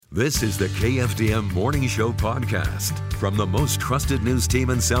This is the KFDM Morning Show podcast from the most trusted news team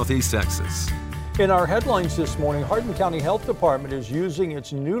in Southeast Texas. In our headlines this morning, Hardin County Health Department is using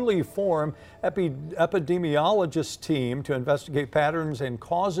its newly formed epidemiologist team to investigate patterns and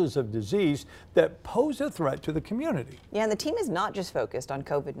causes of disease that pose a threat to the community. Yeah, and the team is not just focused on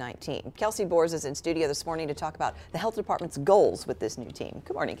COVID-19. Kelsey Bors is in studio this morning to talk about the health department's goals with this new team.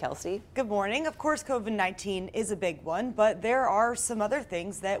 Good morning, Kelsey. Good morning. Of course, COVID-19 is a big one, but there are some other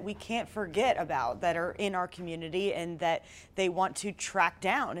things that we can't forget about that are in our community and that they want to track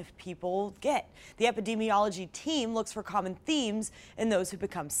down if people get. The epidemiology team looks for common themes in those who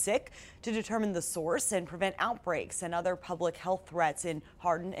become sick to determine the source and prevent outbreaks and other public health threats in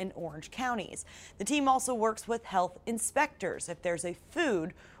Hardin and Orange counties. The team also works with health inspectors if there's a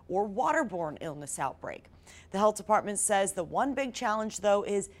food or waterborne illness outbreak. The health department says the one big challenge, though,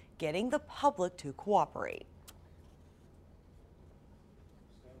 is getting the public to cooperate.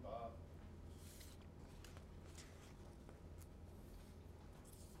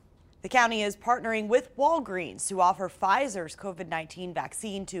 The county is partnering with Walgreens to offer Pfizer's COVID-19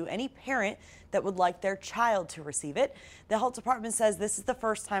 vaccine to any parent that would like their child to receive it. The health department says this is the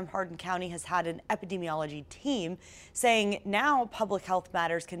first time Hardin County has had an epidemiology team, saying now public health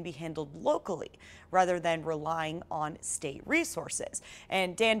matters can be handled locally rather than relying on state resources.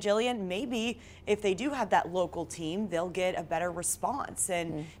 And Dan Gillian, maybe if they do have that local team, they'll get a better response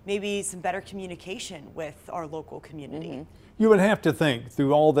and maybe some better communication with our local community. You would have to think,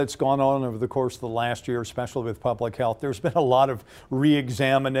 through all that's gone on over the course of the last year, especially with public health, there's been a lot of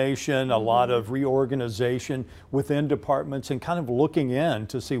re-examination, a lot of reorganization within departments and kind of looking in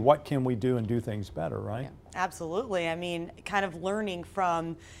to see what can we do and do things better, right? Yeah, absolutely. I mean, kind of learning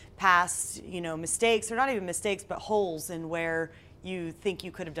from past, mistakes, or not even mistakes, but holes in where you think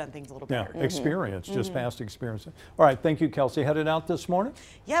you could have done things a little better. Yeah, experience, just past experience. All right, thank you, Kelsey. Headed out this morning?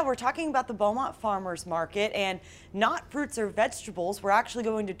 Yeah, we're talking about the Beaumont Farmers Market, and not fruits or vegetables. We're actually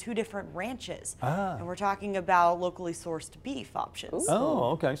going to two different ranches. And we're talking about locally sourced beef options. Oh,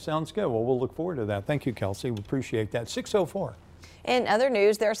 okay, sounds good. Well, we'll look forward to that. Thank you, Kelsey. We appreciate that. 6:04. In other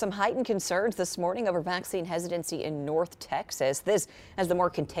news, there are some heightened concerns this morning over vaccine hesitancy in North Texas. This as the more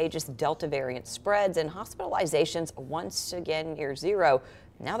contagious Delta variant spreads and hospitalizations once again near zero.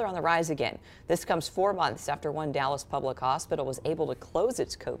 Now they're on the rise again. This comes 4 months after one Dallas public hospital was able to close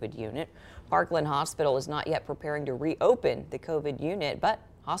its COVID unit. Parkland Hospital is not yet preparing to reopen the COVID unit, but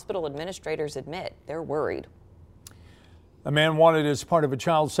hospital administrators admit they're worried. A man wanted as part of a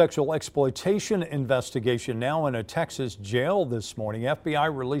child sexual exploitation investigation now in a Texas jail this morning. FBI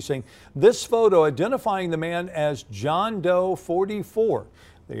releasing this photo identifying the man as John Doe 44.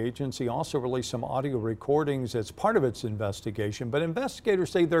 The agency also released some audio recordings as part of its investigation, but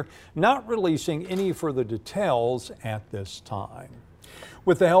investigators say they're not releasing any further details at this time.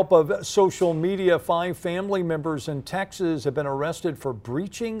 With the help of social media, 5 family members in Texas have been arrested for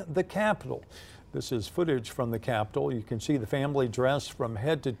breaching the Capitol. This is footage from the Capitol. You can see the family dressed from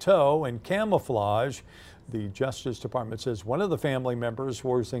head to toe in camouflage. The Justice Department says one of the family members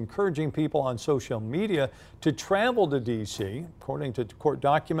was encouraging people on social media to travel to D.C. According to court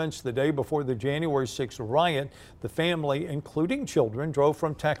documents, the day before the January 6th riot, the family, including children, drove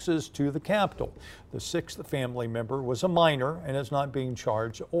from Texas to the Capitol. The 6th family member was a minor and is not being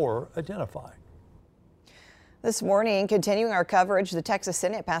charged or identified. This morning, continuing our coverage, the Texas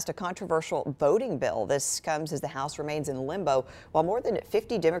Senate passed a controversial voting bill. This comes as the House remains in limbo, while more than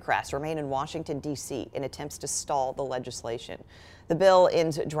 50 Democrats remain in Washington, D.C. in attempts to stall the legislation. The bill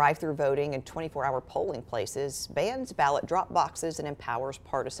ends drive-through voting in 24-hour polling places, bans ballot drop boxes, and empowers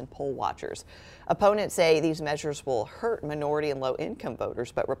partisan poll watchers. Opponents say these measures will hurt minority and low-income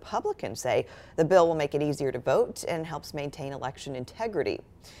voters, but Republicans say the bill will make it easier to vote and helps maintain election integrity.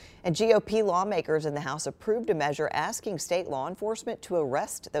 And GOP lawmakers in the House approved a measure asking state law enforcement to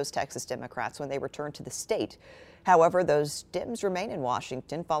arrest those Texas Democrats when they return to the state. However, those Dems remain in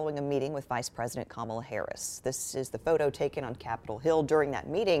Washington following a meeting with Vice President Kamala Harris. This is the photo taken on Capitol Hill during that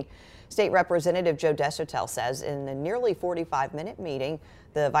meeting. State Representative Joe Deschantel says in a nearly 45-minute meeting,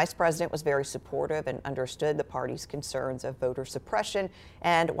 the vice president was very supportive and understood the party's concerns of voter suppression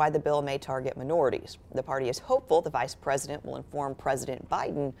and why the bill may target minorities. The party is hopeful the vice president will inform President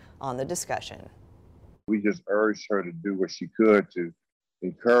Biden on the discussion. We just urged her to do what she could to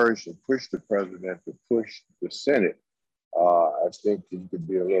encourage and push the president to push the Senate. I think he could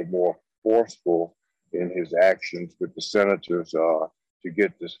be a little more forceful in his actions with the senators to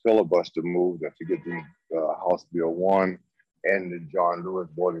get this filibuster moved and to get the House Bill 1 and the John Lewis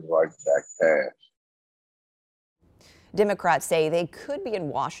Voting Rights Act passed. Democrats say they could be in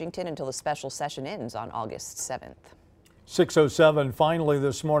Washington until the special session ends on August 7th. 6:07 finally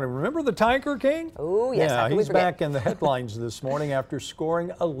this morning. Remember the Tiger King? Oh, yes. Yeah, he's back in the headlines this morning after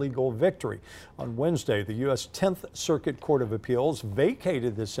scoring a legal victory. On Wednesday, the U.S. 10th Circuit Court of Appeals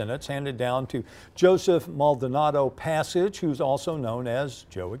vacated the sentence handed down to Joseph Maldonado Passage, who's also known as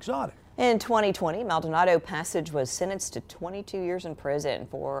Joe Exotic. In 2020, Maldonado Passage was sentenced to 22 years in prison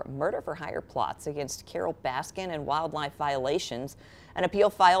for murder-for-hire plots against Carol Baskin and wildlife violations. An appeal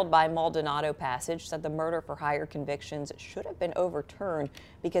filed by Maldonado Passage said the murder-for-hire convictions should have been overturned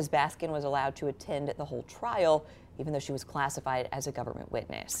because Baskin was allowed to attend the whole trial, even though she was classified as a government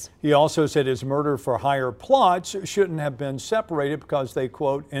witness. He also said his murder-for-hire plots shouldn't have been separated because they,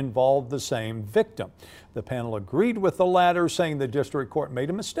 quote, involved the same victim. The panel agreed with the latter, saying the district court made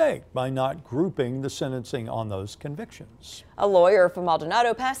a mistake by not grouping the sentencing on those convictions. A lawyer for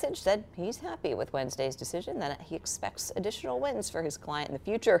Maldonado Passage said he's happy with Wednesday's decision, that he expects additional wins for his client in the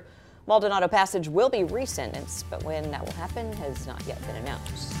future. Maldonado Passage will be resentenced, but when that will happen has not yet been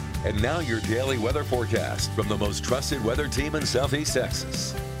announced. And now your daily weather forecast from the most trusted weather team in Southeast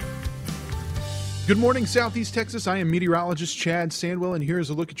Texas. Good morning, Southeast Texas. I am meteorologist Chad Sandwell, and here's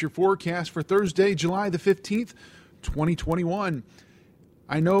a look at your forecast for Thursday, July the 15th, 2021.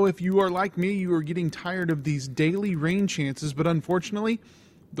 I know if you are like me, you are getting tired of these daily rain chances, but unfortunately,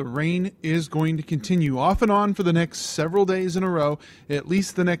 the rain is going to continue off and on for the next several days in a row. At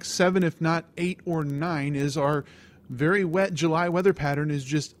least the next 7, if not 8 or 9, is our very wet July weather pattern is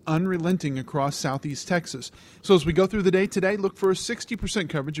just unrelenting across Southeast Texas. So as we go through the day today, look for a 60%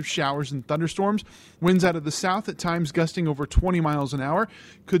 coverage of showers and thunderstorms. Winds out of the south at times gusting over 20 miles an hour.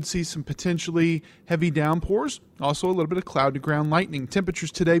 Could see some potentially heavy downpours. Also a little bit of cloud to ground lightning.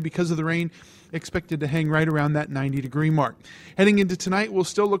 Temperatures today, because of the rain, expected to hang right around that 90-degree mark. Heading into tonight, we'll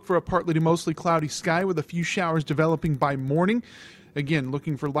still look for a partly to mostly cloudy sky with a few showers developing by morning. Again,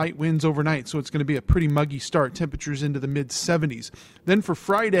 looking for light winds overnight, so it's going to be a pretty muggy start. Temperatures into the mid-70s. Then for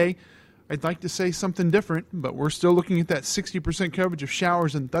Friday, I'd like to say something different, but we're still looking at that 60% coverage of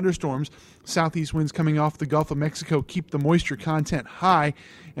showers and thunderstorms. Southeast winds coming off the Gulf of Mexico keep the moisture content high,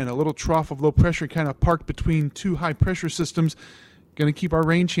 and a little trough of low pressure kind of parked between two high-pressure systems. Going to keep our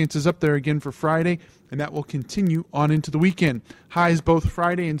rain chances up there again for Friday, and that will continue on into the weekend. Highs both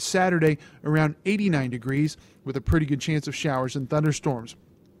Friday and Saturday around 89 degrees with a pretty good chance of showers and thunderstorms.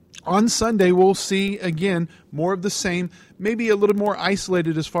 On Sunday, we'll see, again, more of the same, maybe a little more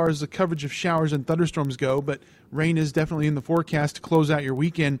isolated as far as the coverage of showers and thunderstorms go, but rain is definitely in the forecast to close out your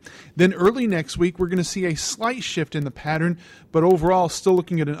weekend. Then early next week, we're going to see a slight shift in the pattern, but overall still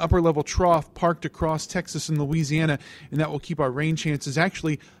looking at an upper-level trough parked across Texas and Louisiana, and that will keep our rain chances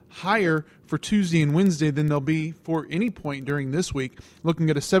actually higher for Tuesday and Wednesday than they'll be for any point during this week. Looking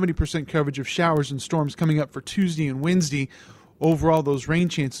at a 70% coverage of showers and storms coming up for Tuesday and Wednesday. Overall, those rain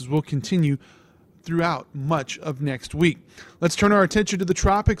chances will continue throughout much of next week. Let's turn our attention to the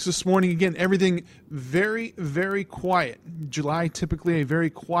tropics this morning. Again, everything very, very quiet. July, typically a very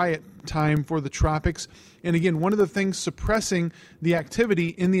quiet time for the tropics. And again, one of the things suppressing the activity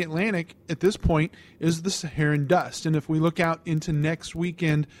in the Atlantic at this point is the Saharan dust. And if we look out into next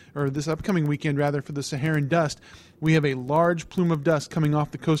weekend, or this upcoming weekend rather, for the Saharan dust, we have a large plume of dust coming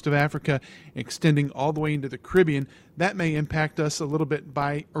off the coast of Africa, extending all the way into the Caribbean. That may impact us a little bit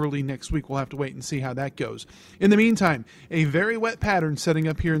by early next week. We'll have to wait and see how that goes. In the meantime, a very wet pattern setting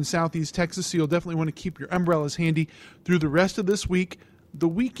up here in Southeast Texas, so you'll definitely want to keep your umbrellas handy through the rest of this week, the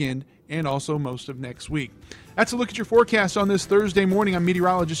weekend, and also most of next week. That's a look at your forecast on this Thursday morning. I'm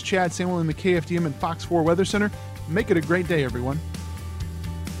meteorologist Chad Sandwell in the KFDM and Fox 4 Weather Center. Make it a great day, everyone.